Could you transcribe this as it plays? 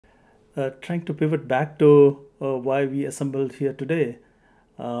trying to pivot back to why we assembled here today.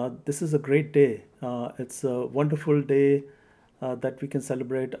 This is a great day. It's a wonderful day that we can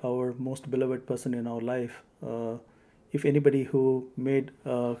celebrate our most beloved person in our life. If anybody who made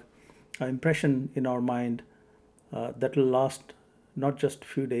an impression in our mind that will last not just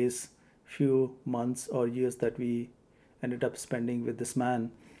few days, few months or years that we ended up spending with this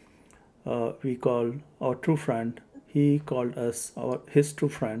man we call our true friend. He called us his true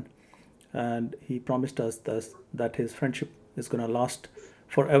friend, and he promised us thus that his friendship is going to last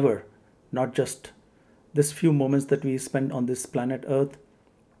forever, not just this few moments that we spend on this planet Earth,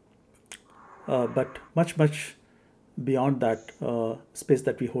 but much, much beyond that space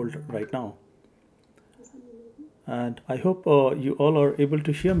that we hold right now. And I hope you all are able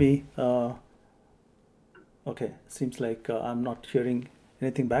to hear me. Okay, seems like I'm not hearing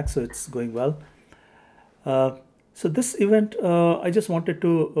anything back, so it's going well. Uh, so this event, I just wanted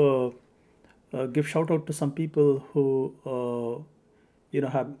to give shout out to some people who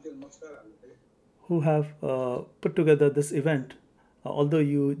have put together this event. Although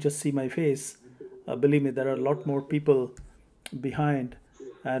you just see my face, believe me, there are a lot more people behind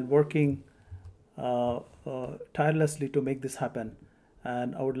and working tirelessly to make this happen.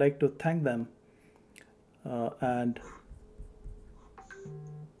 And I would like to thank them. And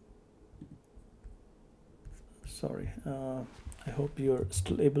sorry, I hope you're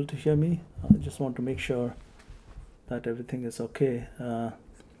still able to hear me. I just want to make sure that everything is okay.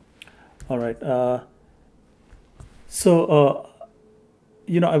 All right. So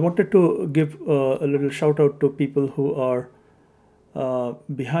I wanted to give a little shout out to people who are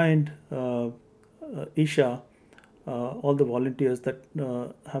behind Isha, all the volunteers that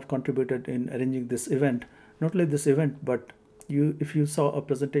have contributed in arranging this event. Not only this event, but if you saw a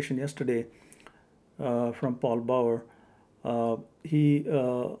presentation yesterday from Paul Bauer, he,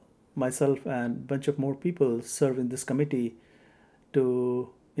 myself, and a bunch of more people serve in this committee to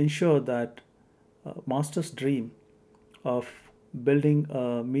ensure that Master's dream of building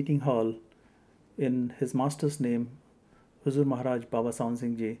a meeting hall in his master's name, Huzur Maharaj Baba Sawan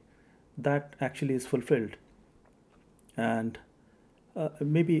Singh Ji, that actually is fulfilled. And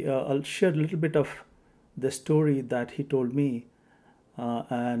maybe I'll share a little bit of the story that he told me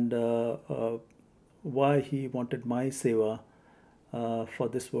and why he wanted my seva for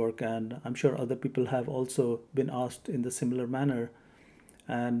this work. And I'm sure other people have also been asked in the similar manner.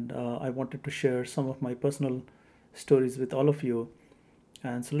 And I wanted to share some of my personal stories with all of you.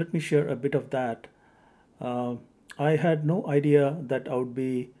 And so let me share a bit of that. I had no idea that I would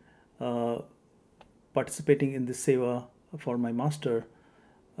be participating in this seva for my master.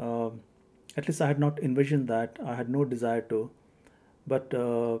 At least I had not envisioned that. I had no desire to. But,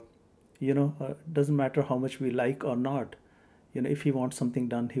 doesn't matter how much we like or not. If he wants something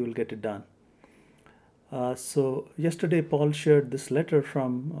done, he will get it done. So yesterday, Paul shared this letter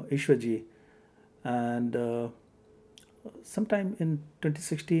from Ishwar Ji, and sometime in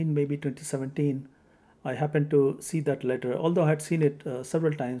 2016, maybe 2017, I happened to see that letter. Although I had seen it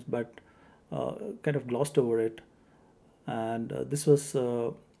several times, but kind of glossed over it. And this was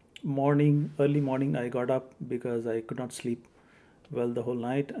early morning. I got up because I could not sleep well the whole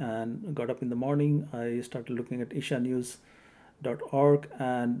night, and got up in the morning. I started looking at ishanews.org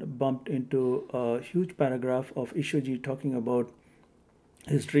and bumped into a huge paragraph of Ishwar Ji talking about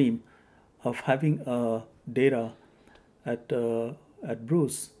his dream of having a dera at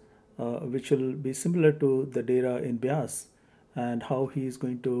Bruce, which will be similar to the dera in Bias, and how he is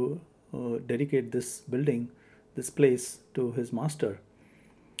going to dedicate this building, this place, to his master.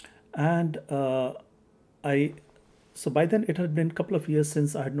 And I so by then it had been a couple of years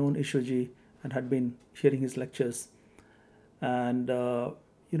since I had known Ishwar Ji and had been hearing his lectures. And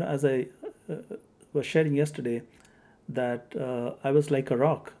as I was sharing yesterday, that I was like a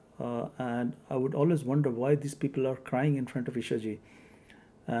rock, and I would always wonder why these people are crying in front of Ishwar Ji,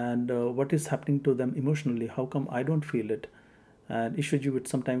 and what is happening to them emotionally. How come I don't feel it? And Ishwar Ji would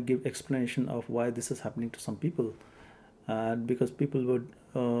sometimes give explanation of why this is happening to some people, and because people would,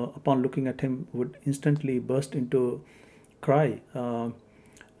 upon looking at him, would instantly burst into cry.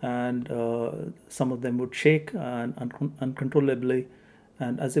 And some of them would shake and uncontrollably,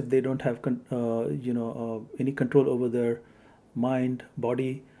 and as if they don't have any control over their mind,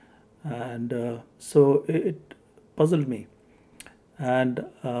 body. And so it puzzled me. And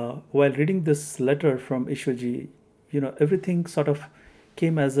while reading this letter from Ishwar Ji, everything sort of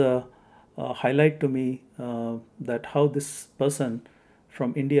came as a highlight to me, that how this person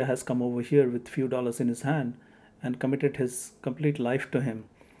from India has come over here with few dollars in his hand and committed his complete life to him.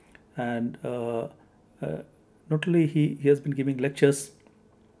 And not only he has been giving lectures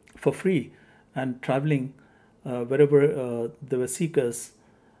for free and traveling wherever there were seekers.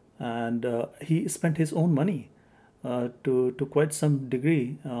 And he spent his own money to quite some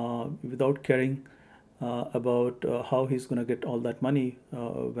degree without caring about how he's going to get all that money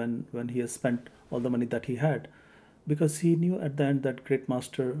when he has spent all the money that he had, because he knew at the end that great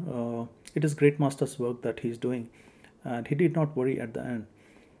master, it is great master's work that he's doing, and he did not worry at the end.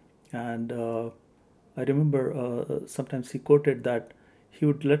 And I remember sometimes he quoted that he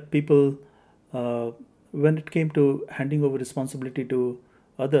would let people, when it came to handing over responsibility to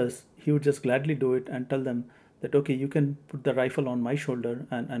others, he would just gladly do it and tell them that, okay, you can put the rifle on my shoulder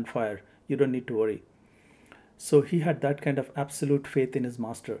and fire. You don't need to worry. So he had that kind of absolute faith in his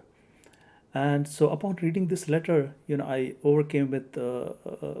master. And so upon reading this letter, I overcame with a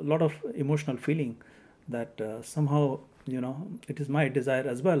lot of emotional feeling that somehow, it is my desire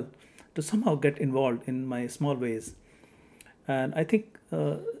as well to somehow get involved in my small ways. And I think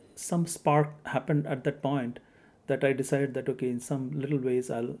some spark happened at that point that I decided that, okay, in some little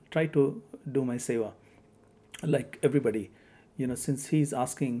ways, I'll try to do my seva like everybody. Since he's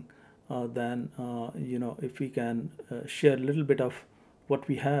asking, then, if we can share a little bit of what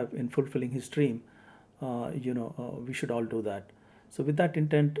we have in fulfilling his dream, we should all do that. So with that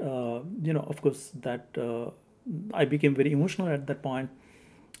intent, of course, that I became very emotional at that point,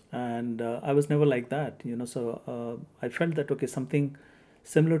 and I was never like that. So I felt that, okay, something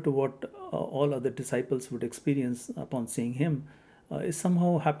similar to what all other disciples would experience upon seeing him is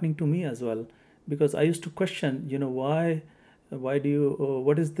somehow happening to me as well, because I used to question, why do you,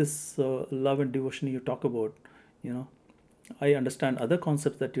 what is this love and devotion you talk about? I understand other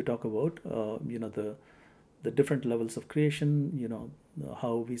concepts that you talk about, the different levels of creation,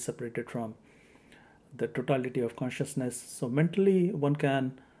 how we separated from the totality of consciousness. So mentally one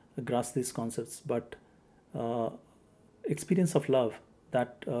can grasp these concepts, but experience of love,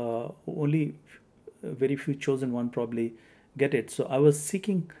 that only very few chosen one probably get it. So I was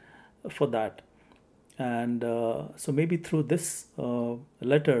seeking for that. And so maybe through this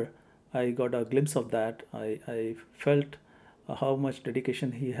letter, I got a glimpse of that. I felt how much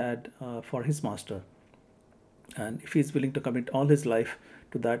dedication he had for his master. And if he's willing to commit all his life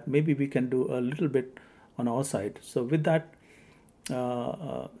to that, maybe we can do a little bit on our side. So with that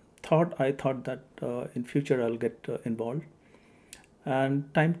I thought that in future I'll get involved.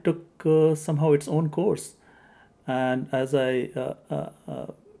 And time took somehow its own course. And as I,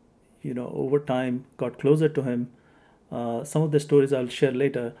 over time got closer to him, some of the stories I'll share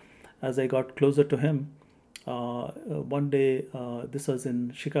later. As I got closer to him, one day, this was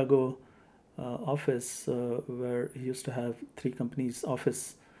in Chicago office, where he used to have 3 companies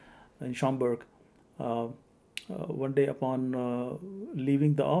office in Schaumburg. One day upon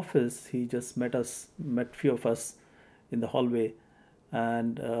leaving the office, he just met few of us in the hallway,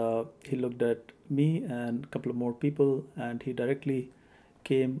 and he looked at me and a couple of more people, and he directly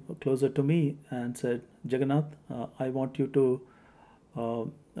came closer to me and said, Jagannath, I want you to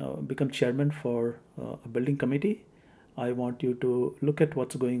become chairman for a building committee. I want you to look at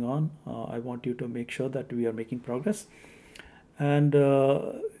what's going on. I want you to make sure that we are making progress. And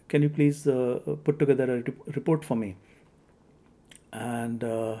can you please put together a report for me? And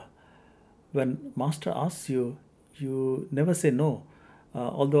when master asks you, you never say no.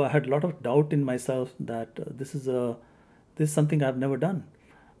 Although I had a lot of doubt in myself that this is something I've never done.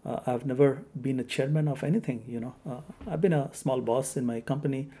 I've never been a chairman of anything. I've been a small boss in my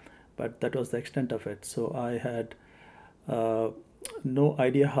company, but that was the extent of it. So I had no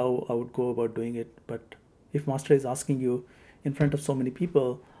idea how I would go about doing it. But if master is asking you in front of so many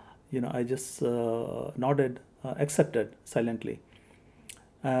people, I just nodded, accepted silently.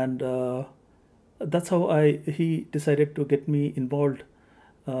 And that's how he decided to get me involved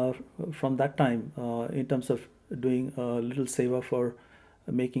from that time in terms of doing a little seva for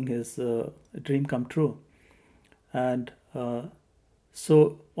making his dream come true. And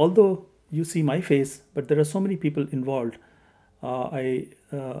so although you see my face, but there are so many people involved. I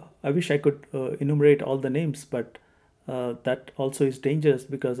wish I could enumerate all the names, but that also is dangerous,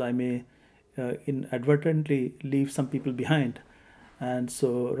 because I may inadvertently leave some people behind. And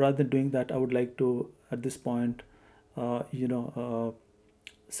so rather than doing that, I would like to at this point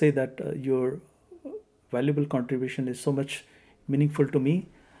say that your valuable contribution is so much meaningful to me,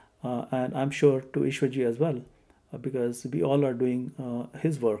 and I'm sure to Ishwar Ji as well, because we all are doing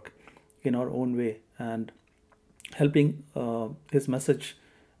his work in our own way, and helping his message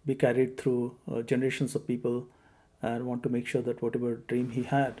be carried through generations of people, and want to make sure that whatever dream he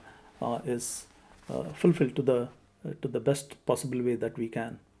had is fulfilled to the best possible way that we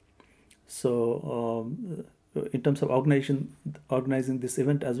can. So in terms of organizing this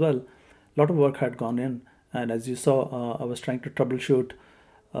event as well, a lot of work had gone in. And as you saw, I was trying to troubleshoot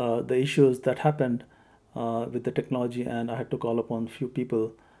the issues that happened with the technology, and I had to call upon few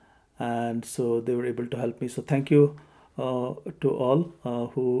people, and so they were able to help me. So thank you to all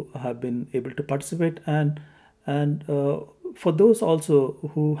who have been able to participate, and for those also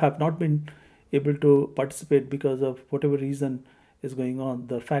who have not been able to participate because of whatever reason is going on.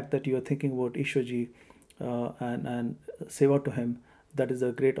 The fact that you are thinking about Ishwar Ji and seva to him, that is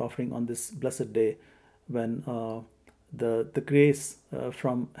a great offering on this blessed day, when the grace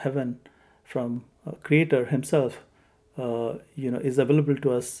from heaven, from Creator Himself, is available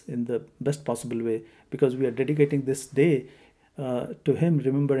to us in the best possible way, because we are dedicating this day to Him,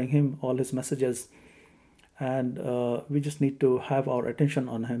 remembering Him, all His messages, and we just need to have our attention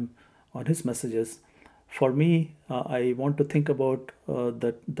on Him, on His messages. For me, I want to think about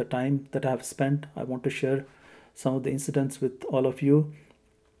the time that I have spent. I want to share some of the incidents with all of you,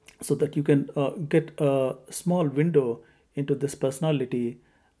 so that you can get a small window into this personality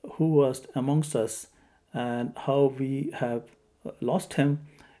who was amongst us, and how we have lost him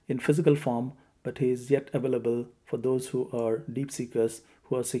in physical form, but he is yet available for those who are deep seekers,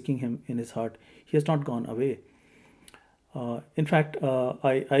 who are seeking him in his heart. He has not gone away. In fact,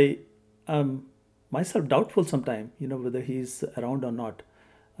 I am myself doubtful sometimes, whether he's around or not,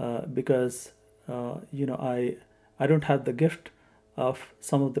 because I don't have the gift of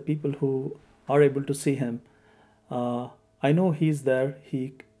some of the people who are able to see him. I know he's there.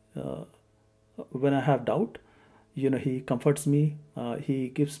 When I have doubt, he comforts me. He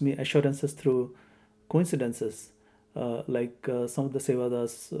gives me assurances through coincidences, like some of the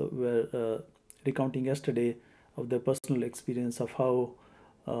Sevadas were recounting yesterday of their personal experience of how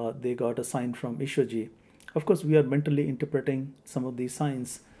they got a sign from Ishwar Ji. Of course, we are mentally interpreting some of these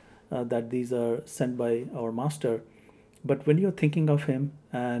signs, that these are sent by our master. But when you're thinking of him,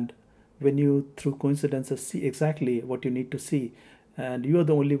 and when you through coincidences see exactly what you need to see, and you are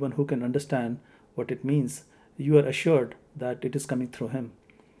the only one who can understand what it means, you are assured that it is coming through him.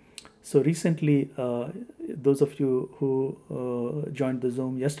 So recently, those of you who joined the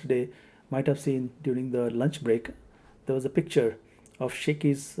Zoom yesterday might have seen during the lunch break, there was a picture of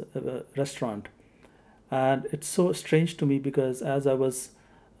Sheiky's restaurant. And it's so strange to me, because as I was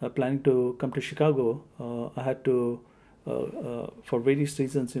planning to come to Chicago, I had to, for various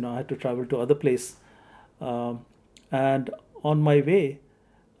reasons, I had to travel to other place. And on my way,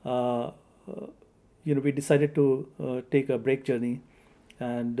 we decided to take a break journey,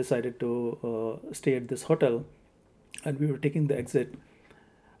 and decided to stay at this hotel. And we were taking the exit,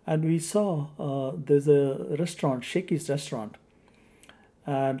 and we saw there's a restaurant, Sheiky's restaurant.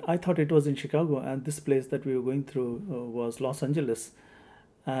 And I thought it was in Chicago, and this place that we were going through was Los Angeles.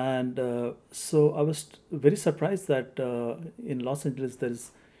 And so I was very surprised that in Los Angeles there is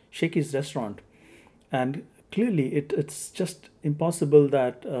Sheiky's restaurant. And clearly it's just impossible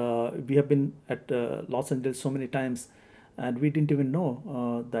that we have been at Los Angeles so many times, and we didn't even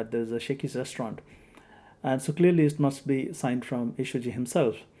know that there's a Sheiky's restaurant. And so clearly it must be signed from Ishwar Ji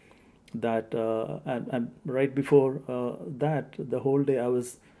himself. That and right before that, the whole day I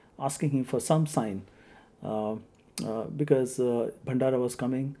was asking him for some sign, because Bhandara was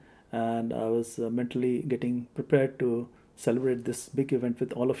coming, and I was mentally getting prepared to celebrate this big event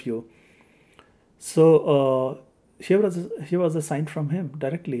with all of you. So here was a sign from him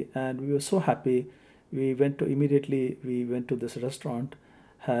directly, and we were so happy. We went to this restaurant,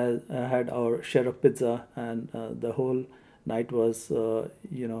 had our share of pizza, and the whole night was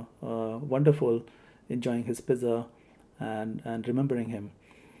wonderful, enjoying his pizza, and remembering him,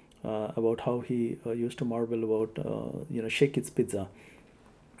 about how he used to marvel about Sheiky's pizza.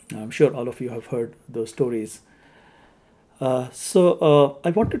 I'm sure all of you have heard those stories. So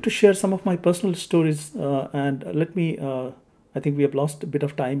I wanted to share some of my personal stories, and let me, I think we have lost a bit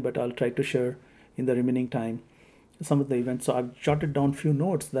of time, but I'll try to share in the remaining time some of the events. So I've jotted down few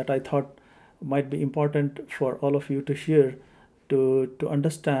notes that I thought might be important for all of you to hear, to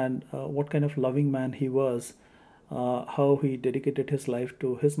understand what kind of loving man he was, how he dedicated his life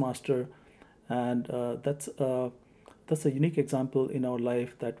to his master. And that's a unique example in our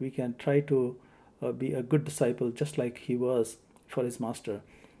life, that we can try to be a good disciple just like he was for his master,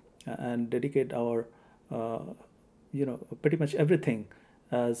 and dedicate our pretty much everything,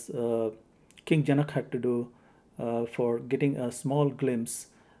 as King Janak had to do, for getting a small glimpse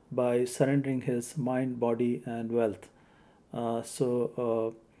by surrendering his mind, body, and wealth. I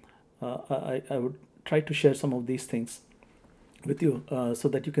would try to share some of these things with you, so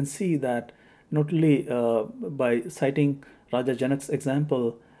that you can see that not only by citing Raja Janak's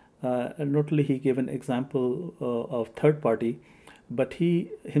example, And not only he gave an example of third party, but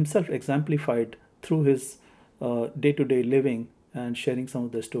he himself exemplified through his day-to-day living and sharing some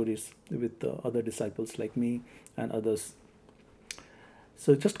of the stories with other disciples like me and others.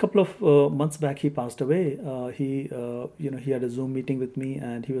 So just a couple of months back, he passed away. He had a Zoom meeting with me,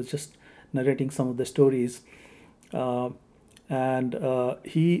 and he was just narrating some of the stories. Uh, and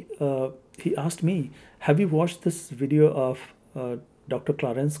he asked me, "Have you watched this video of Dr.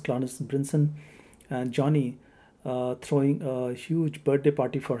 Clarence Brinson and Johnny throwing a huge birthday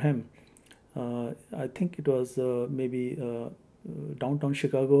party for him? I think it was maybe downtown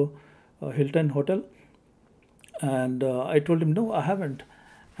Chicago, Hilton Hotel." And I told him, "No, I haven't."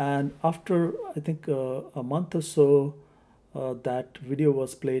 And after I think a month or so, that video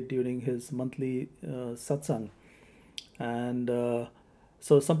was played during his monthly satsang. And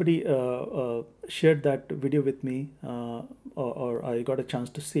so somebody shared that video with me, or I got a chance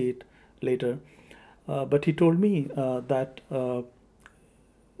to see it later. But he told me that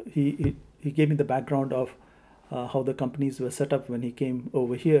he gave me the background of how the companies were set up when he came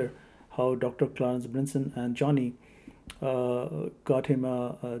over here, how Dr. Clarence Brinson and Johnny got him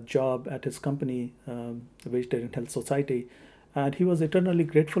a job at his company, the Vegetarian Health Society, and he was eternally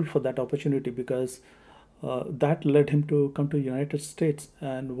grateful for that opportunity because that led him to come to United States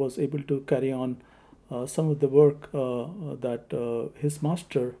and was able to carry on some of the work that his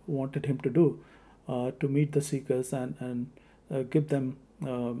master wanted him to do, to meet the seekers and give them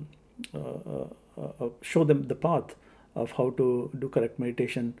show them the path of how to do correct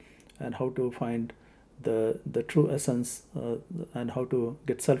meditation and how to find the true essence, and how to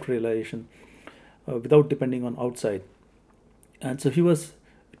get self-realization without depending on outside. And so he was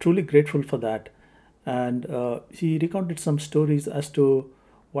truly grateful for that. And he recounted some stories as to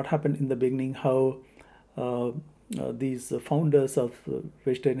what happened in the beginning, how these founders of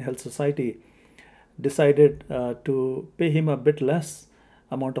Vegetarian Health Society decided to pay him a bit less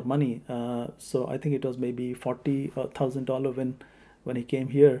amount of money. So I think it was maybe $40,000 when he came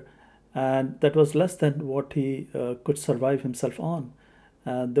here, and that was less than what he could survive himself on.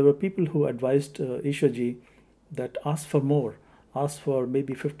 And there were people who advised Ishwar Ji that ask for more, ask for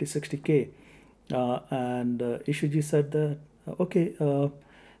maybe 50, 60K. And Ishwar Ji said that, okay,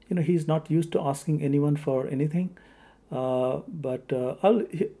 he's not used to asking anyone for anything, but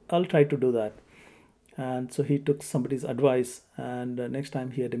I'll try to do that. And so he took somebody's advice, and next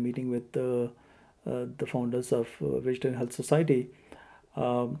time he had a meeting with the founders of Vegetarian Health Society.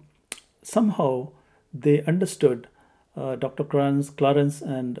 Somehow they understood Dr. Clarence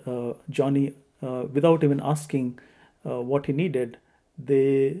and Johnny without even asking what he needed.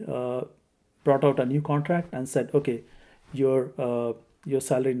 They brought out a new contract and said, okay, your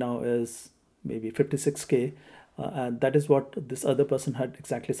salary now is maybe 56K, and that is what this other person had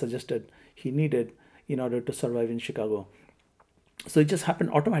exactly suggested he needed in order to survive in Chicago. So it just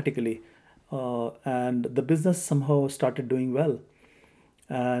happened automatically, and the business somehow started doing well.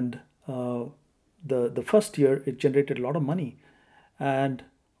 And the first year it generated a lot of money. And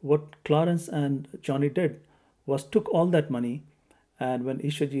what Clarence and Johnny did was took all that money, and when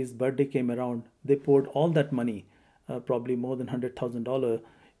Ishwar Ji's birthday came around, they poured all that money, probably more than $100,000,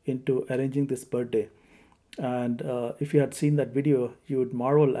 into arranging this birthday. And if you had seen that video, you would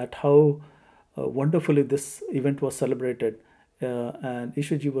marvel at how wonderfully this event was celebrated. And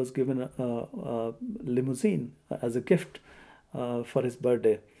Ishwar Ji was given a limousine as a gift for his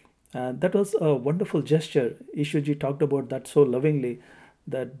birthday. And that was a wonderful gesture. Ishwar Ji talked about that so lovingly,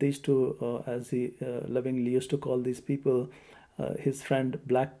 that these two, as he lovingly used to call these people, his friend,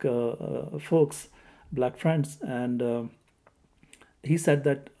 black folks, black friends. And he said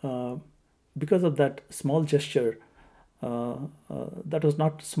that because of that small gesture, that was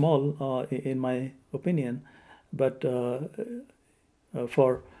not small in my opinion, but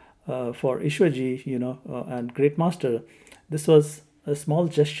for Ishwar Ji, and Great Master, this was a small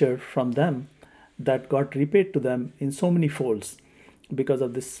gesture from them that got repaid to them in so many folds because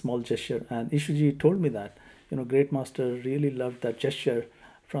of this small gesture. And Ishwar Ji told me that, Great Master really loved that gesture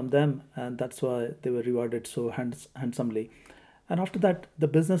from them, and that's why they were rewarded so handsomely. And after that, the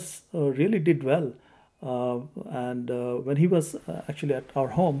business really did well. And when he was actually at our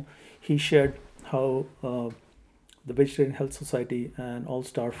home, he shared how the Vegetarian Health Society and All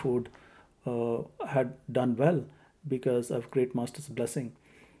Star Food had done well because of Great Master's blessing.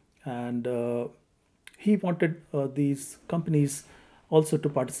 And he wanted these companies also to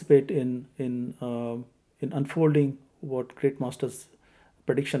participate in unfolding what Great Master's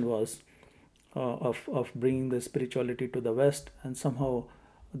prediction was, of bringing the spirituality to the West, and somehow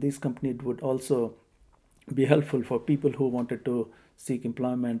these companies would also be helpful for people who wanted to seek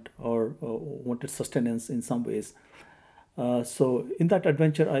employment or wanted sustenance in some ways. So in that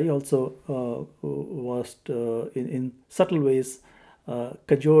adventure, I also was in subtle ways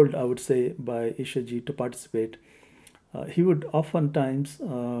cajoled, I would say, by Ishwar Ji to participate. He would oftentimes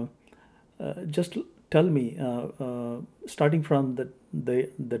just tell me, starting from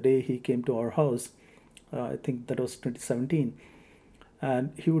the day he came to our house, I think that was 2017,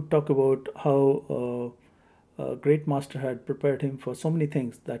 and he would talk about how great master had prepared him for so many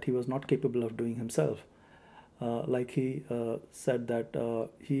things that he was not capable of doing himself. Like he said that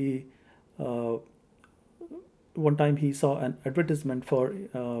he one time he saw an advertisement for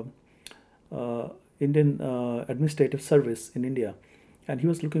Indian administrative service in India, and he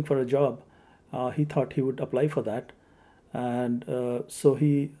was looking for a job. He thought he would apply for that, and so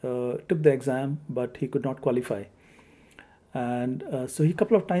he took the exam, but he could not qualify. And so he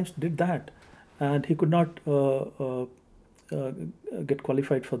couple of times did that, and he could not uh, get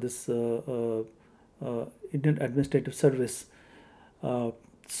qualified for this Indian administrative service. Uh,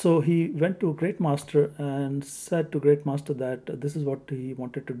 so he went to Great Master and said to Great Master that this is what he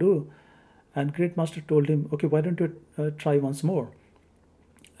wanted to do. And Great Master told him, okay, why don't you try once more?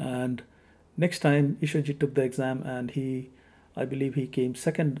 And next time, Ishwar Ji took the exam, and I believe he came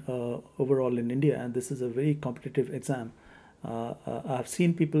second overall in India. And this is a very competitive exam. I have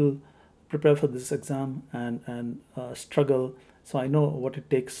seen people prepare for this exam and struggle. So I know what it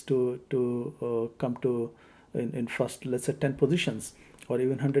takes to come to in first, let's say, 10 positions or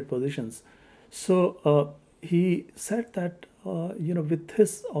even 100 positions. So he said that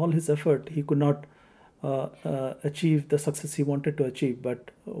with all his effort, he could not achieve the success he wanted to achieve.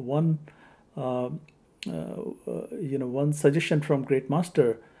 But one suggestion from Great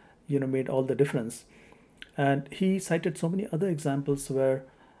Master, made all the difference. And he cited so many other examples where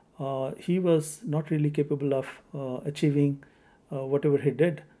he was not really capable of achieving whatever he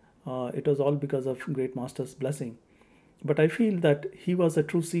did. It was all because of Great Master's blessing. But I feel that he was a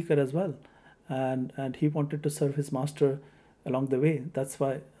true seeker as well, and he wanted to serve his master along the way. That's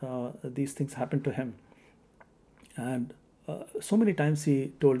why these things happened to him. And so many times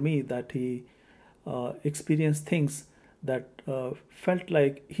he told me that he experienced things that felt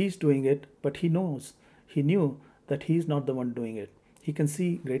like he's doing it, but he knew that he's not the one doing it. He can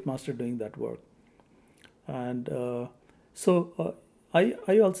see Great Master doing that work. And so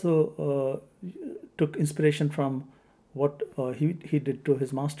I also took inspiration from what he did to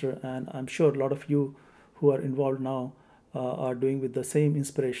his master, and I'm sure a lot of you who are involved now are doing with the same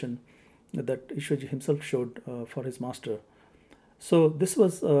inspiration that Ishwar Ji himself showed for his master. So this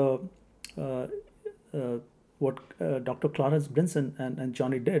was what Dr. Clarence Brinson and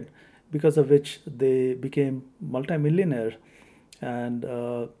Johnny did, because of which they became multimillionaire. And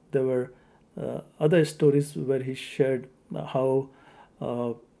there were other stories where he shared how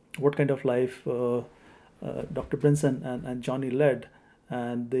what kind of life Dr. Brinson and Johnny led,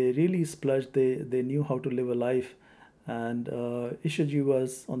 and they really splurged. They knew how to live a life. And Ishwar Ji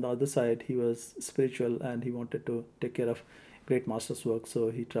was on the other side. He was spiritual, and he wanted to take care of Great Master's work,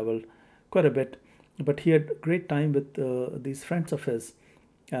 so he traveled quite a bit. But he had great time with these friends of his,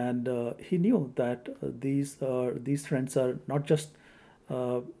 and he knew that these friends are not just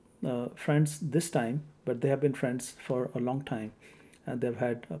friends this time, but they have been friends for a long time, and they've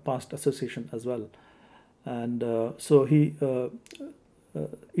had a past association as well. And so Ishwar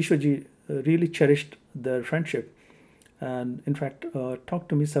Ji really cherished their friendship, and in fact talked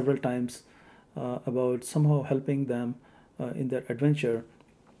to me several times about somehow helping them in their adventure.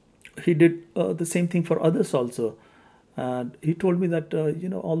 He did the same thing for others also, and he told me that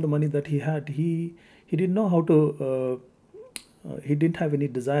all the money that he had, he didn't know how to he didn't have any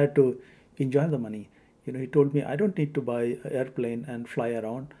desire to enjoy the money. He told me, I don't need to buy an airplane and fly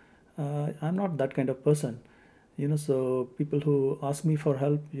around. I'm not that kind of person. So people who ask me for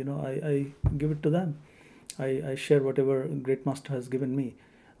help, I give it to them. I share whatever Great Master has given me.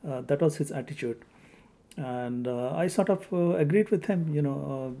 That was his attitude. And I sort of agreed with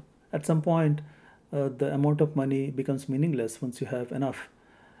him. At some point, the amount of money becomes meaningless once you have enough.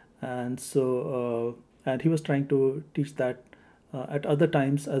 And so, and he was trying to teach that at other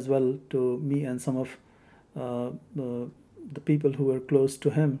times as well to me and some of the people who were close to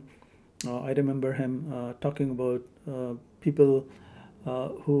him. I remember him talking about people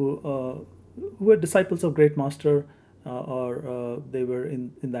who were disciples of Great Master, or they were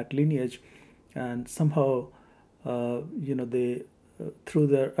in that lineage, and somehow they through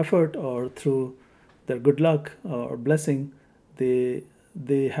their effort or through their good luck or blessing, they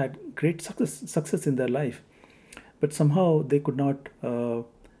had great success in their life, but somehow they could not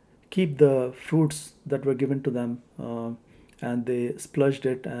keep the fruits that were given to them, and they splurged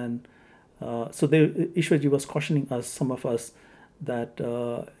it. And so Ishwarji was cautioning us, some of us, that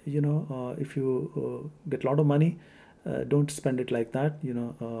if you get a lot of money, don't spend it like that,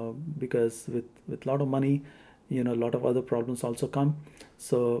 because with a lot of money, a lot of other problems also come.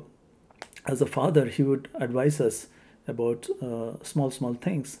 So as a father, he would advise us about small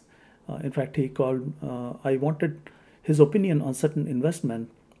things. In fact, he called. I wanted his opinion on certain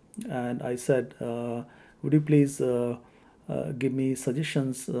investment, and I said, "Would you please give me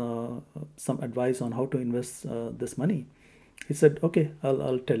suggestions, some advice on how to invest this money?" He said, "Okay,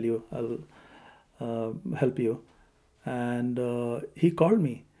 I'll tell you. I'll help you." And he called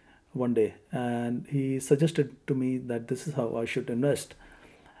me one day, and he suggested to me that this is how I should invest.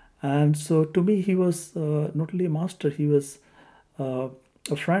 And so to me, he was not only a master, he was uh,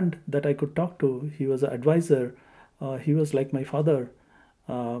 a friend that I could talk to. He was an advisor. He was like my father.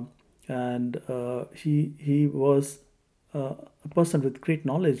 Uh, and he was a person with great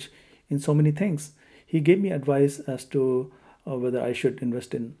knowledge in so many things. He gave me advice as to whether I should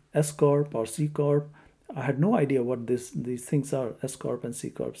invest in S Corp or C Corp. I had no idea what these things are, S Corp and C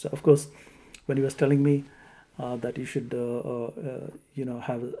Corp. So of course, when he was telling me that you should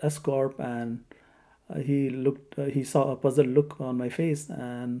have S Corp, and he saw a puzzled look on my face,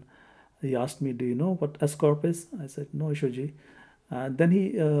 and he asked me, "Do you know what S Corp is?" I said, "No, Ishwarji." And then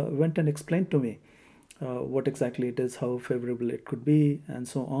he went and explained to me what exactly it is, how favorable it could be, and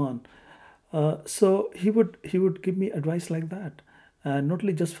so on. So he would give me advice like that, and not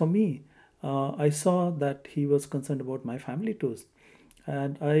only just for me. I saw that he was concerned about my family too,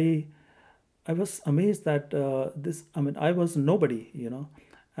 and I was amazed that this. I mean, I was nobody,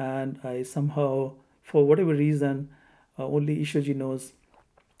 and I somehow, for whatever reason, only Ishwarji knows,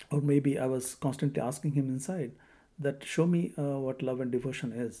 or maybe I was constantly asking him inside that show me what love and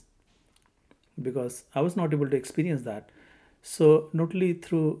devotion is, because I was not able to experience that. So not only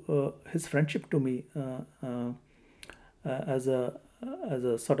through his friendship to me as a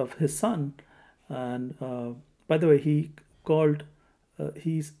sort of his son, and by the way, he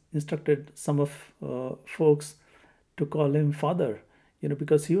instructed some of folks to call him father,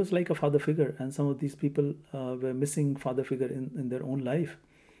 because he was like a father figure, and some of these people were missing father figure in their own life.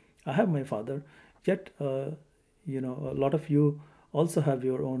 I have my father, yet a lot of you also have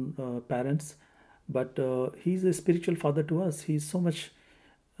your own parents, but he's a spiritual father to us. He's so much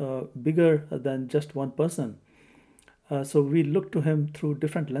bigger than just one person. So we look to him through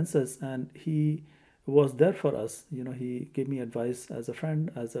different lenses, and he was there for us. He gave me advice as a friend,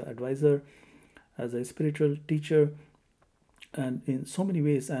 as an advisor, as a spiritual teacher, and in so many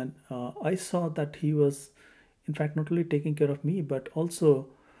ways. And I saw that he was, in fact, not only taking care of me, but also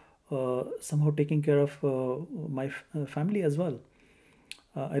somehow taking care of my family as well.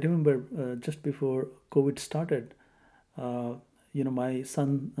 I remember just before COVID started, my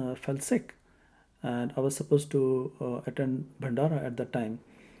son fell sick, and I was supposed to attend Bhandara at that time.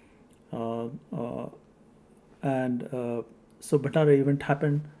 Uh, uh, and So Bhandara event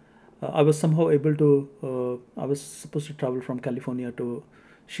happened. I was somehow able to. I was supposed to travel from California to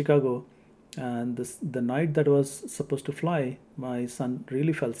Chicago, and the night that I was supposed to fly, my son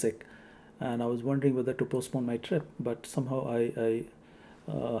really fell sick, and I was wondering whether to postpone my trip. But somehow I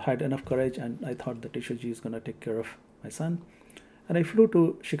had enough courage, and I thought that Ishwarji is going to take care of my son, and I flew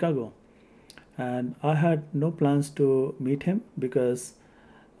to Chicago, and I had no plans to meet him because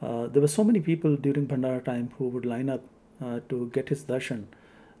there were so many people during Bhandara time who would line up to get his darshan.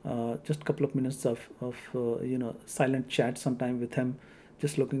 Just a couple of minutes of silent chat sometime with him,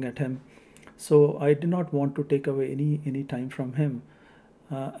 just looking at him. So I did not want to take away any time from him,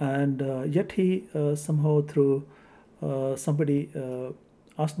 and yet he somehow through somebody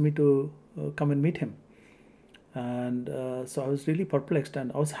asked me to come and meet him, and so I was really perplexed,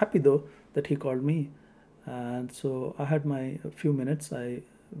 and I was happy though that he called me, and so I had my few minutes. I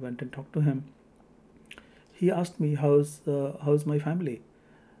went and talked to him. He asked me how's my family,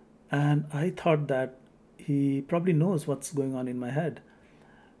 and I thought that he probably knows what's going on in my head.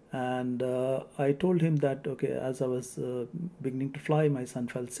 And I told him that, okay, as I was beginning to fly, my son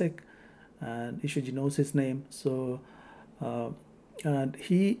fell sick, and Ishiji knows his name. So, and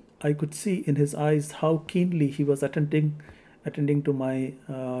I could see in his eyes how keenly he was attending to my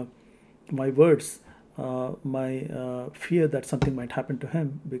words, my fear that something might happen to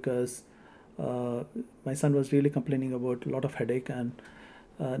him, because my son was really complaining about a lot of headache. And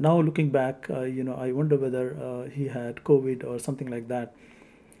now looking back, I wonder whether he had COVID or something like that.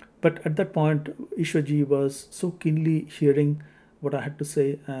 But at that point, Ishwarji was so keenly hearing what I had to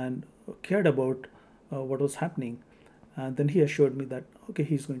say and cared about what was happening. And then he assured me that, okay,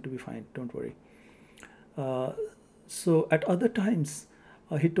 he's going to be fine, don't worry. Uh, So at other times,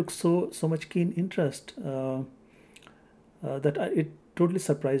 he took so much keen interest that it totally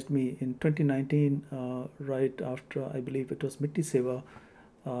surprised me. In 2019, right after, I believe it was Mitti Seva,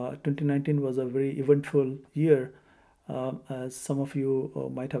 2019 was a very eventful year, as some of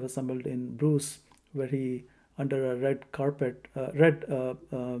you might have assembled in Bruce, where he, under a red carpet, red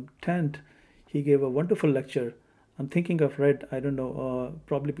tent, he gave a wonderful lecture. I'm thinking of red, I don't know,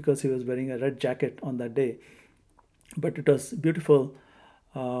 probably because he was wearing a red jacket on that day, but it was beautiful.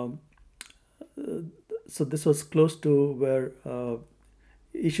 Um, so this was close to where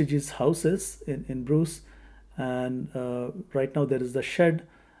Ishiji's house is in Bruce, and right now there is the shed.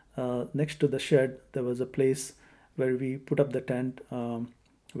 Next to the shed, there was a place where we put up the tent,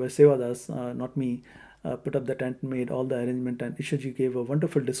 where Sevadas, not me, put up the tent, made all the arrangement, and Ishiji gave a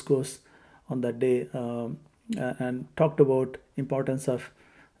wonderful discourse on that day, and talked about importance of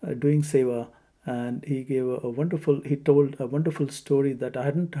doing seva, and he gave a wonderful, he told a wonderful story that I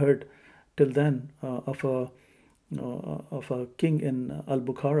hadn't heard till then, of a king in Al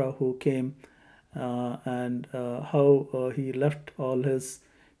Bukhara who came, and how he left all his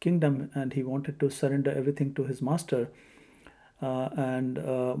kingdom and he wanted to surrender everything to his master, and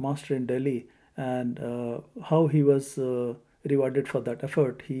master in Delhi, and how he was rewarded for that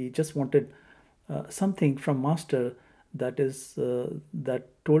effort. He just wanted something from master, that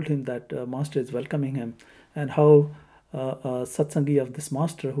told him that master is welcoming him, and how satsangi of this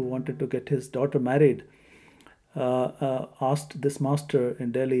master who wanted to get his daughter married asked this master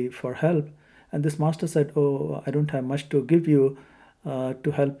in Delhi for help, and this master said, "Oh, I don't have much to give you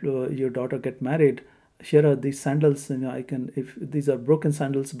to help your daughter get married. Here are these sandals. I can, if these are broken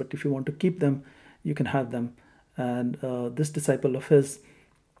sandals, but if you want to keep them, you can have them." And this disciple of his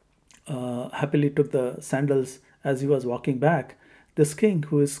happily took the sandals as he was walking back. This king,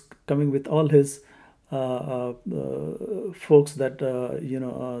 who is coming with all his folks, that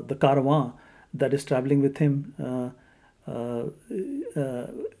the caravan that is traveling with him,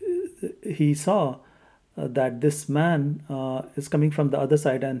 he saw that this man is coming from the other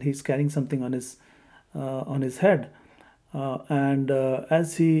side, and he's carrying something on his head, and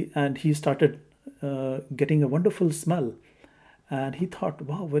he started getting a wonderful smell, and he thought,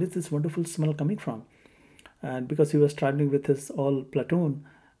 "Wow, where is this wonderful smell coming from?" And because he was traveling with his all platoon,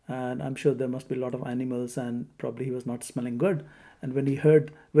 and I'm sure there must be a lot of animals, and probably he was not smelling good. And when he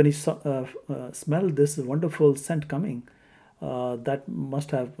saw, smelled this wonderful scent coming, that must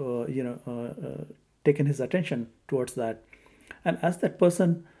have taken his attention towards that. And as that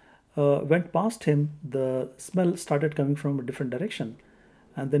person went past him, the smell started coming from a different direction.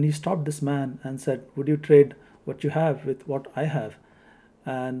 And then he stopped this man and said, "Would you trade what you have with what I have?"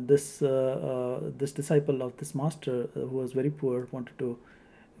 And this disciple of this master, who was very poor, wanted to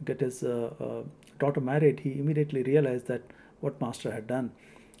get his daughter married. He immediately realized that what master had done.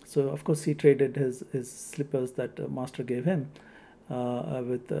 So of course he traded his slippers that master gave him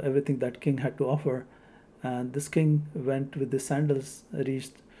with everything that king had to offer. And this king went with the sandals,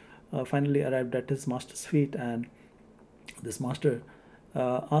 reached, finally arrived at his master's feet, and this master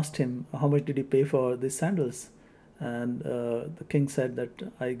asked him, "How much did you pay for these sandals?" And the king said that,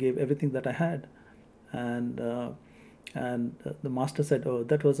 "I gave everything that I had." And the master said, "Oh,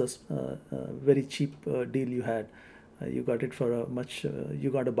 that was a very cheap deal you had. You got it for you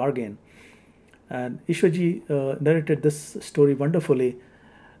got a bargain." And Ishwarji narrated this story wonderfully,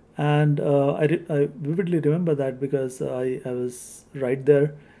 and I vividly remember that because I was right there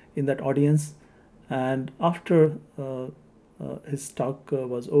in that audience. And after his talk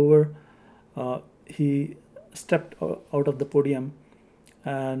was over, he stepped out of the podium,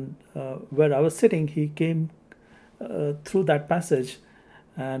 and where I was sitting, he came through that passage,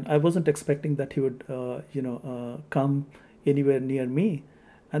 and I wasn't expecting that he would come anywhere near me.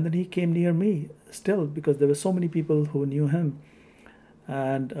 And then he came near me still, because there were so many people who knew him,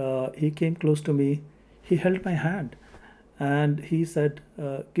 and he came close to me. He held my hand, and he said,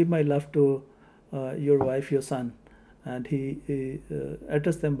 "Give my love to your wife, your son." And he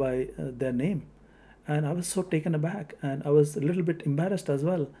addressed them by their name, and I was so taken aback, and I was a little bit embarrassed as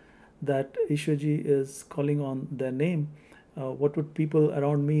well, that Ishwarji is calling on their name. What would people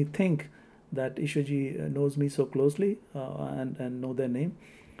around me think, that Ishwarji knows me so closely, and know their name?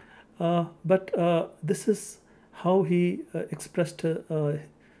 But this is how he expressed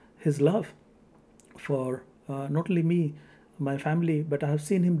his love for not only me, my family, but I have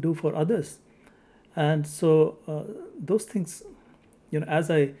seen him do for others. And so those things, as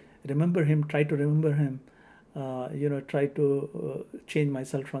I remember him, try to remember him, try to change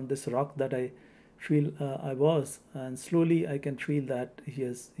myself from this rock that I feel I was, and slowly I can feel that he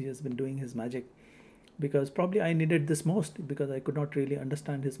has been doing his magic. because probably I needed this most because I could not really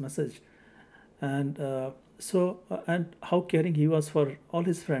understand his message. And and how caring he was for all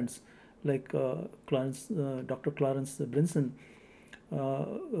his friends, like Dr. Clarence Brinson.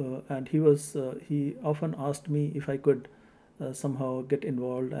 And he often asked me if I could somehow get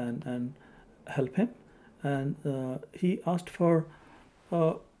involved and help him. And he asked for,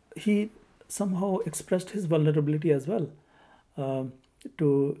 he somehow expressed his vulnerability as well, um,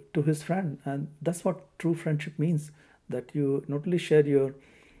 to his friend. And that's what true friendship means, that you not only share your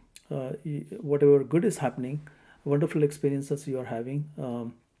whatever good is happening, wonderful experiences you are having,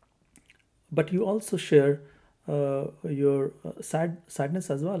 but you also share your sadness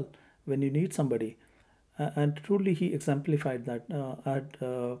as well when you need somebody. And truly he exemplified that.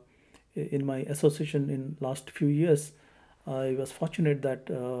 In my association in last few years, I was fortunate that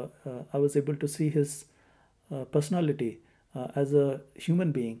I was able to see his personality as a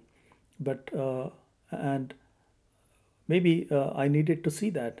human being. But and maybe I needed to see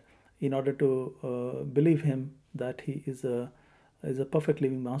that in order to believe him that he is a perfect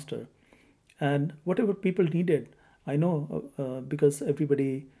living master. And whatever people needed, I know, because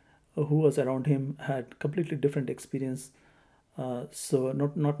everybody who was around him had completely different experience. So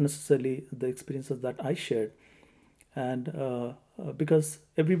not necessarily the experiences that I shared. And because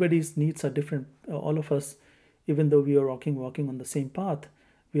everybody's needs are different, all of us, even though we are walking on the same path,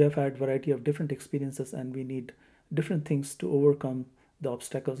 we have had variety of different experiences, and we need different things to overcome the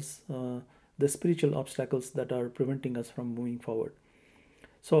obstacles, the spiritual obstacles that are preventing us from moving forward.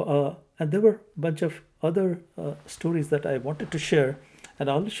 So, and there were a bunch of other stories that I wanted to share, and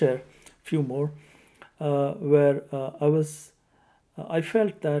I'll share a few more, where I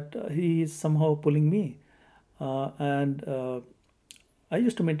felt that he is somehow pulling me, and I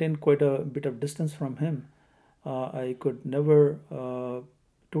used to maintain quite a bit of distance from him. I could never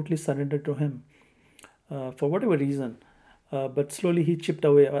totally surrender to him for whatever reason, but slowly he chipped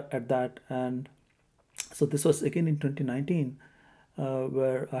away at that. And so this was again in 2019,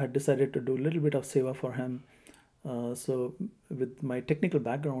 where I had decided to do a little bit of seva for him. So with my technical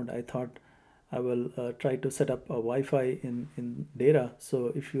background, I thought I will try to set up a Wi-Fi in Dera.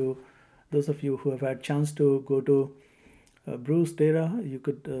 So if you, those of you who have had chance to go to Bruce Dera, you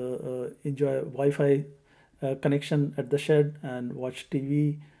could enjoy Wi-Fi connection at the shed and watch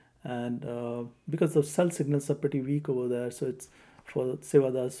TV. And because the cell signals are pretty weak over there, so it's for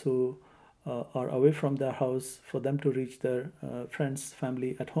Sevadas who are away from their house, for them to reach their friends,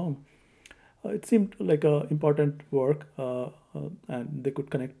 family at home. It seemed like a important work, and they could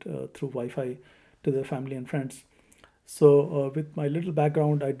connect through Wi-Fi to their family and friends. So with my little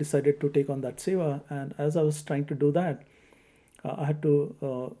background, I decided to take on that seva. And as I was trying to do that, I had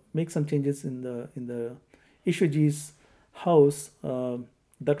to make some changes in the Ishwar house.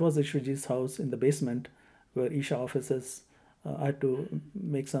 That was Ishwar house in the basement, where Isha offices. I had to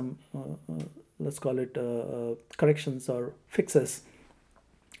make some, let's call it, corrections or fixes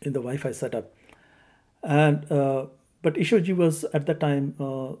in the Wi-Fi setup. And but Ishwar was at the time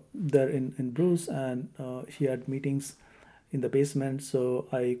there in Bruce, and he had meetings in the basement, so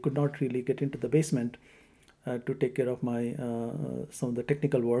I could not really get into the basement to take care of my some of the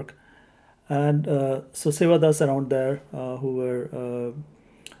technical work. And so Sevadas around there who were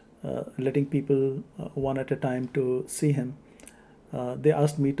letting people one at a time to see him. They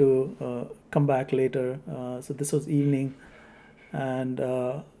asked me to come back later. So this was evening, and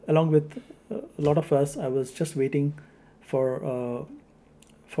along with a lot of us, I was just waiting for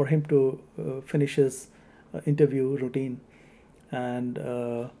him to finish his interview routine, and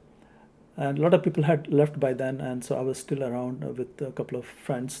a lot of people had left by then, and so I was still around with a couple of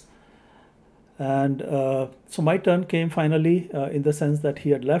friends. And so my turn came finally, in the sense that he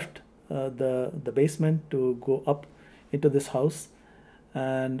had left the basement to go up into this house,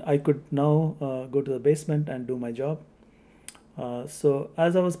 and I could now go to the basement and do my job. So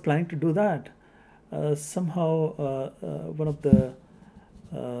as I was planning to do that, somehow one of the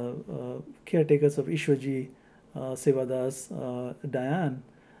caretakers of Ishwar Ji, Sevadas, Diane,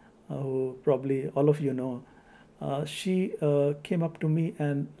 who probably all of you know, she came up to me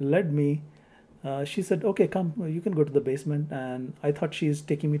and led me. She said, "Okay, come, you can go to the basement." And I thought she's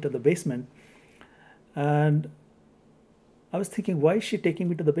taking me to the basement. And I was thinking, why is she taking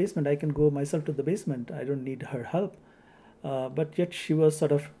me to the basement? I can go myself to the basement. I don't need her help. But yet she was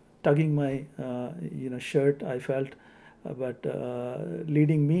sort of tugging my shirt, I felt, but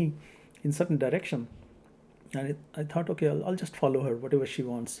leading me in certain direction. And I thought, okay, I'll just follow her, whatever she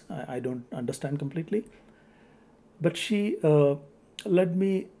wants. I don't understand completely. But she led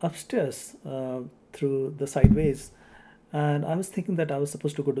me upstairs through the sideways. And I was thinking that I was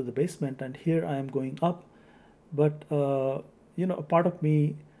supposed to go to the basement, and here I am going up. But a part of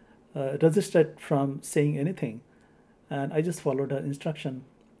me resisted from saying anything, and I just followed her instruction,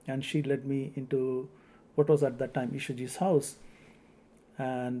 and she led me into what was at that time Ishwarji's house,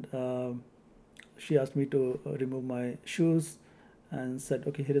 and she asked me to remove my shoes, and said,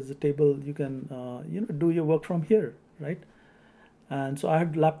 "Okay, here is the table. You can do your work from here, right?" And so I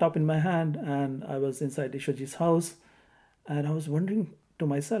had laptop in my hand, and I was inside Ishwarji's house, and I was wondering to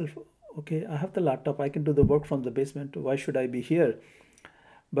myself, okay, I have the laptop. I can do the work from the basement. Why should I be here?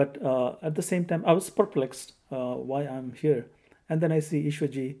 But at the same time, I was perplexed why I'm here. And then I see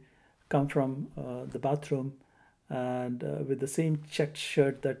Ishwarji come from the bathroom, and with the same checked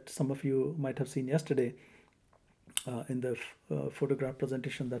shirt that some of you might have seen yesterday in the photograph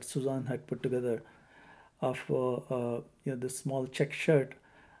presentation that Suzanne had put together of this small check shirt.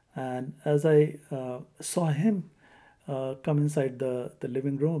 And as I saw him come inside the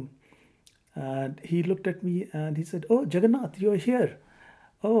living room, and he looked at me and he said, "Oh, Jagannath, you're here.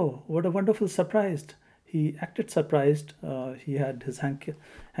 Oh, what a wonderful surprise." He acted surprised. He had his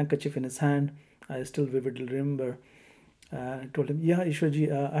handkerchief in his hand. I still vividly remember. I told him, "Yeah, Ishwarji,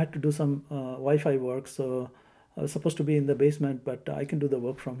 I had to do some Wi-Fi work, so I was supposed to be in the basement, but I can do the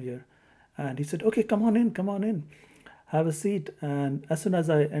work from here." And he said, "Okay, come on in, have a seat." And as soon as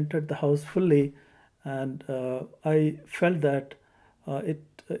I entered the house fully, and I felt that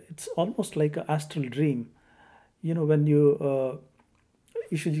it's almost like an astral dream. When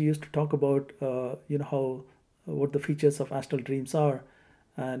Ishiji used to talk about how what the features of astral dreams are,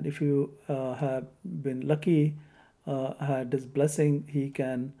 and if you have been lucky, had his blessing, he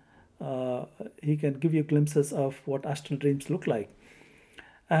can give you glimpses of what astral dreams look like.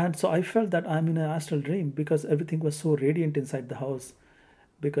 And so I felt that I'm in an astral dream because everything was so radiant inside the house.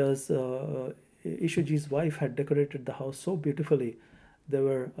 Because Ishuji's wife had decorated the house so beautifully. There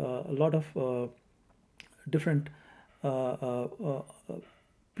were a lot of different uh, uh, uh,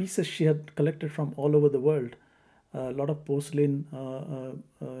 pieces she had collected from all over the world. A lot of porcelain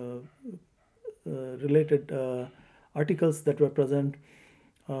related articles that were present,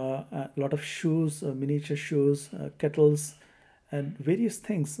 a lot of shoes, miniature shoes, kettles, and various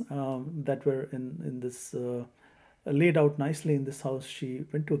things that were in this laid out nicely in this house. She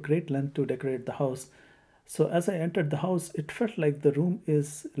went to a great length to decorate the house. So as I entered the house, it felt like the room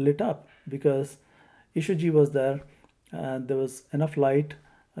is lit up because Ishuji was there, and there was enough light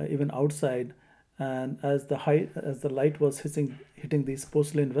even outside. And as the light was hitting these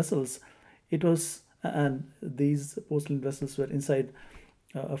porcelain vessels, it was and these porcelain vessels were inside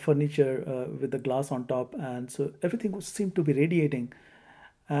a furniture with the glass on top, and so everything seemed to be radiating.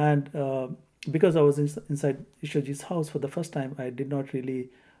 And because I was inside Ishwaji's house for the first time, I did not really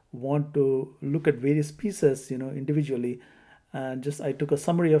want to look at various pieces, individually, and just I took a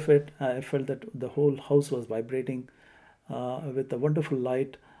summary of it. I felt that the whole house was vibrating with a wonderful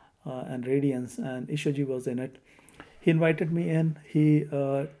light and radiance, and Ishwaji was in it. He invited me in. He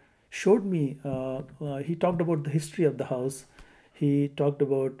showed me. He talked about the history of the house. He talked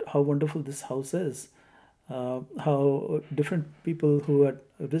about how wonderful this house is, how different people who had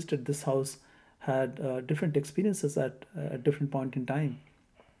visited this house had different experiences at a different point in time.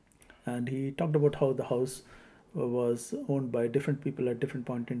 And he talked about how the house was owned by different people at different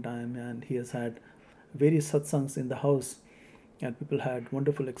point in time, and he has had various satsangs in the house, and people had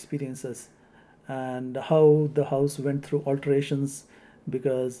wonderful experiences, and how the house went through alterations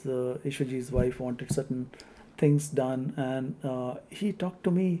because Ishwaji's wife wanted certain things done. And he talked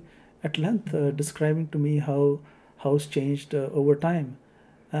to me at length, describing to me how house changed over time.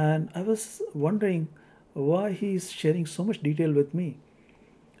 And I was wondering why he's sharing so much detail with me.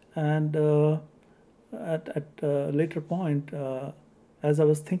 And at a later point, as I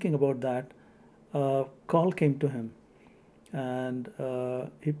was thinking about that, a call came to him, and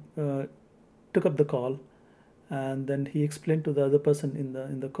he took up the call, and then he explained to the other person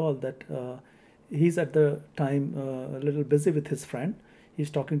in the call that he's at the time a little busy with his friend. He's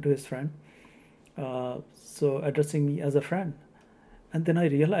talking to his friend, so addressing me as a friend. And then I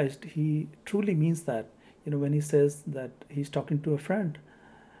realized he truly means that. When he says that he's talking to a friend,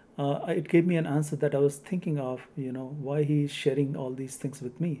 it gave me an answer that I was thinking of. Why he's sharing all these things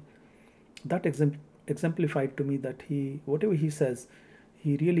with me. That exemplified to me that whatever he says,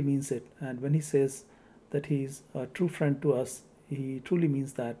 he really means it. And when he says that he's a true friend to us, he truly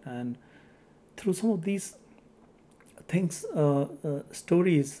means that. And through some of these things,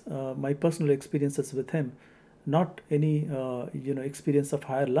 stories, my personal experiences with him, not any experience of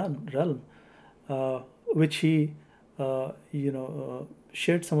higher realm, which he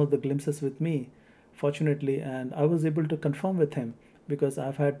shared some of the glimpses with me fortunately, and I was able to confirm with him because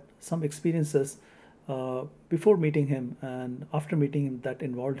I've had some experiences before meeting him and after meeting him that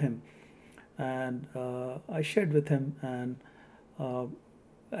involved him. And I shared with him, and uh,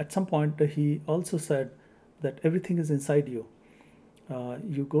 at some point he also said that everything is inside you.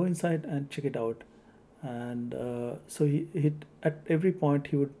 You go inside and check it out. And so he, at every point,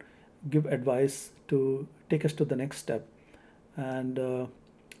 he would give advice to take us to the next step. And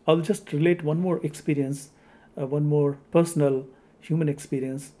I'll just relate one more experience, one more personal human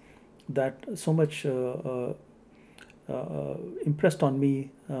experience that so much impressed on me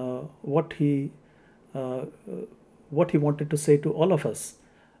uh, what he wanted to say to all of us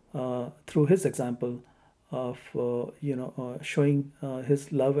through his example of showing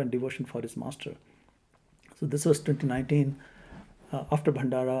his love and devotion for his master. So this was 2019. After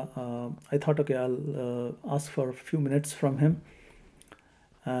Bhandara, I thought, okay, I'll ask for a few minutes from him.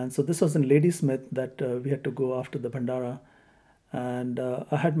 And so this was in Ladysmith that we had to go after the Bhandara. And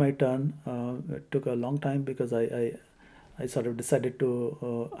I had my turn. It took a long time because I sort of decided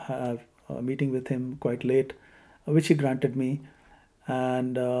to have a meeting with him quite late, which he granted me.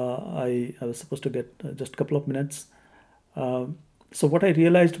 And I was supposed to get just a couple of minutes. So what I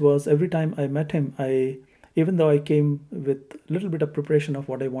realized was every time I met him, even though I came with a little bit of preparation of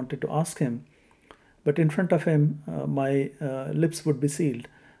what I wanted to ask him, but in front of him, my lips would be sealed.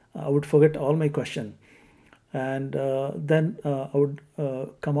 I would forget all my question. And then I would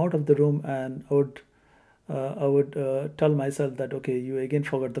come out of the room, and I would tell myself that, okay, you again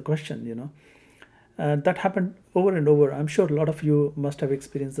forgot the question. And that happened over and over. I'm sure a lot of you must have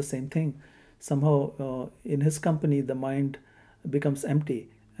experienced the same thing. Somehow, in his company, the mind becomes empty,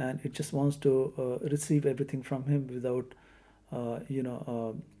 and it just wants to receive everything from him without,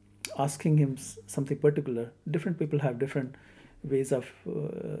 asking him something particular. Different people have different ways of,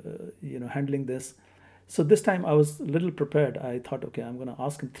 handling this. So this time I was a little prepared. I thought, okay, I'm going to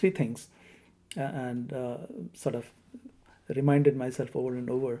ask him three things, and sort of reminded myself over and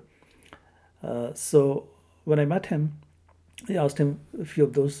over. So when I met him, I asked him a few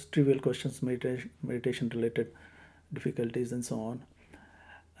of those trivial questions, meditation related difficulties and so on.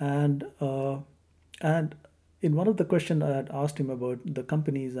 And in one of the questions, I had asked him about the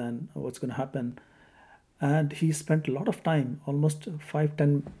companies and what's going to happen. And he spent a lot of time, almost 5,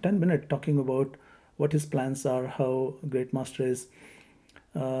 10 minutes, talking about what his plans are, how Great Master is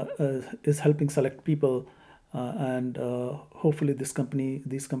helping select people, and hopefully these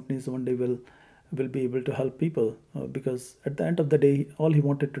companies one day will be able to help people, because at the end of the day, all he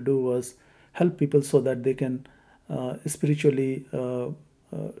wanted to do was help people so that they can spiritually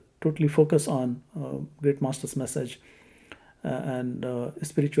totally focus on Great Master's message, and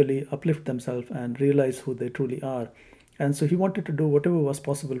spiritually uplift themselves and realize who they truly are. And so he wanted to do whatever was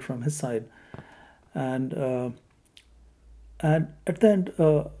possible from his side. And at the end,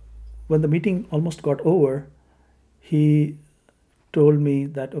 when the meeting almost got over, he told me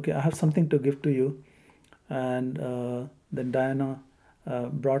that, okay, I have something to give to you. And then Diana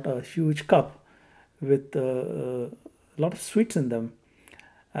brought a huge cup with a lot of sweets in them,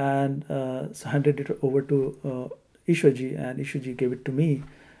 and so handed it over to Ishwar Ji, and Ishwar Ji gave it to me,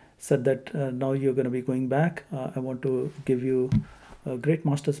 said that now you're going to be going back. I want to give you a Great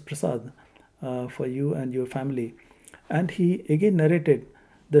Master's Prasad for you and your family. And he again narrated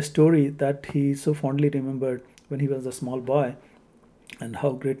the story that he so fondly remembered when he was a small boy, and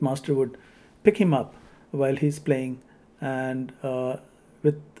how Great Master would pick him up while he's playing, and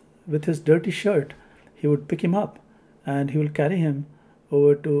with his dirty shirt, he would pick him up, and he will carry him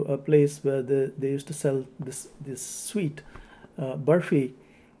over to a place where they used to sell this sweet burfi,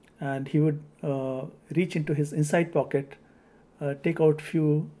 and he would reach into his inside pocket, take out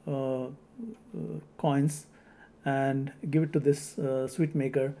few coins, and give it to this sweet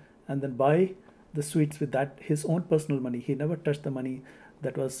maker, and then buy the sweets with that his own personal money. He never touched the money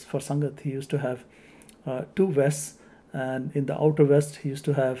that was for Sangat. He used to have two vests, and in the outer vest he used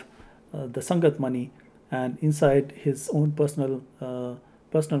to have the Sangat money, and inside his own personal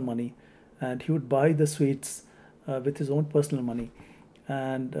money, and he would buy the sweets with his own personal money.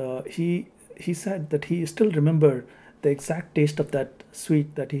 And he said that he still remembered the exact taste of that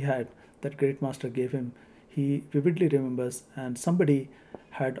sweet that he had, that Great Master gave him. He vividly remembers, and somebody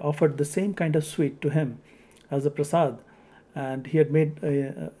had offered the same kind of sweet to him as a prasad, and he had made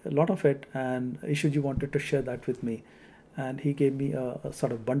a lot of it, and Ishwar Ji wanted to share that with me, and he gave me a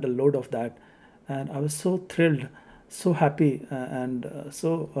sort of bundle load of that, and I was so thrilled, so happy, and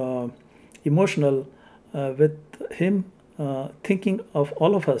so emotional with him thinking of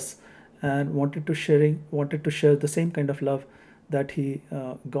all of us, and wanted to share the same kind of love that he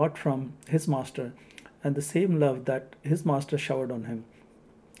got from his master, and the same love that his master showered on him.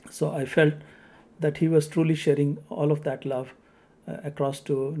 So I felt that he was truly sharing all of that love across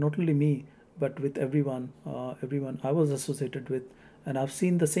to not only me, but with everyone I was associated with. And I've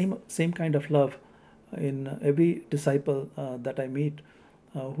seen the same kind of love in every disciple that I meet,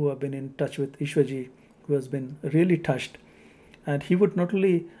 who have been in touch with Ishwar Ji, who has been really touched. And he would not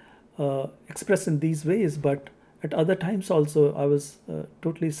only express in these ways, but at other times also I was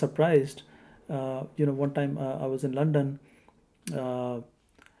totally surprised. One time I was in London, uh,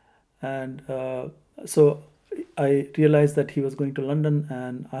 and so I realized that he was going to London,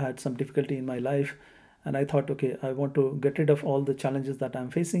 and I had some difficulty in my life, and I thought, okay, I want to get rid of all the challenges that I'm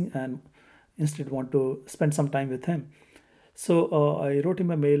facing, and instead want to spend some time with him. So I wrote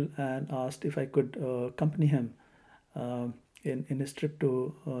him a mail and asked if I could accompany him uh, in his trip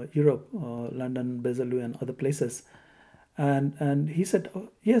to Europe, London, Besalú, and other places. And he said, "Oh,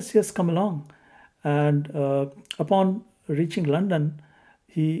 yes, yes, come along." And upon reaching London,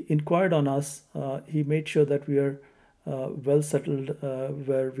 he inquired on us. He made sure that we are well settled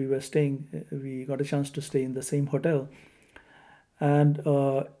where we were staying. We got a chance to stay in the same hotel, and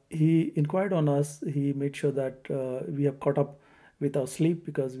he inquired on us. He made sure that we have caught up with our sleep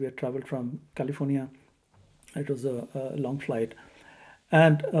because we had traveled from California. It was a long flight,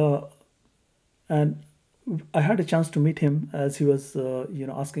 and and I had a chance to meet him as he was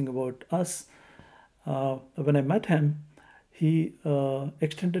asking about us. When I met him, he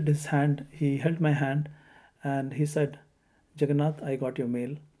extended his hand. He held my hand, and he said, "Jagannath, I got your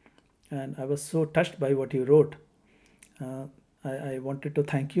mail," and I was so touched by what you wrote. Uh, I wanted to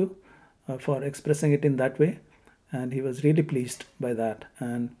thank you for expressing it in that way, and he was really pleased by that.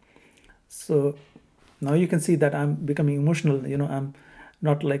 And so now you can see that I'm becoming emotional. I'm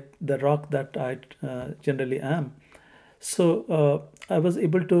not like the rock that I generally am. So I was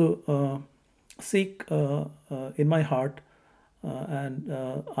able to seek in my heart and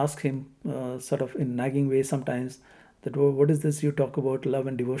ask him, sort of in nagging way sometimes, that, "Oh, what is this you talk about love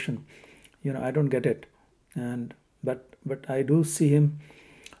and devotion? I don't get it." And but I do see him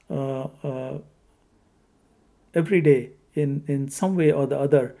uh, uh, every day in some way or the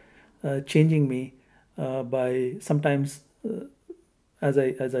other, changing me by sometimes, as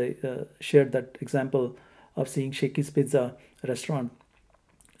I shared that example of seeing Shakey's Pizza restaurant,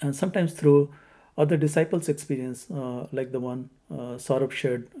 and sometimes through other disciples' experience, like the one Saurabh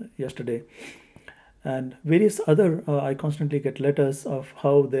shared yesterday, and various other. I constantly get letters of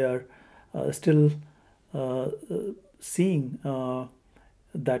how they are still seeing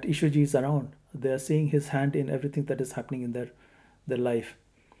that Ishwar Ji is around. They are seeing his hand in everything that is happening in their life.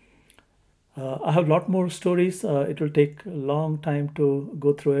 I have a lot more stories. It will take a long time to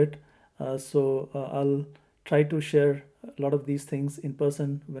go through it. So I'll try to share a lot of these things in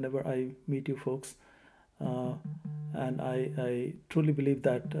person whenever I meet you folks. Uh, and I truly believe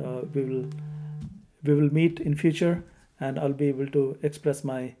that we will meet in future, and I'll be able to express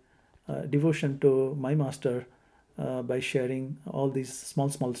my devotion to my master by sharing all these small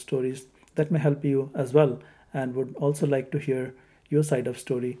stories that may help you as well, and would also like to hear your side of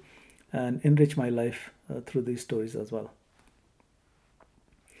story and enrich my life through these stories as well.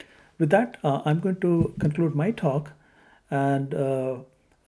 With that, I'm going to conclude my talk, and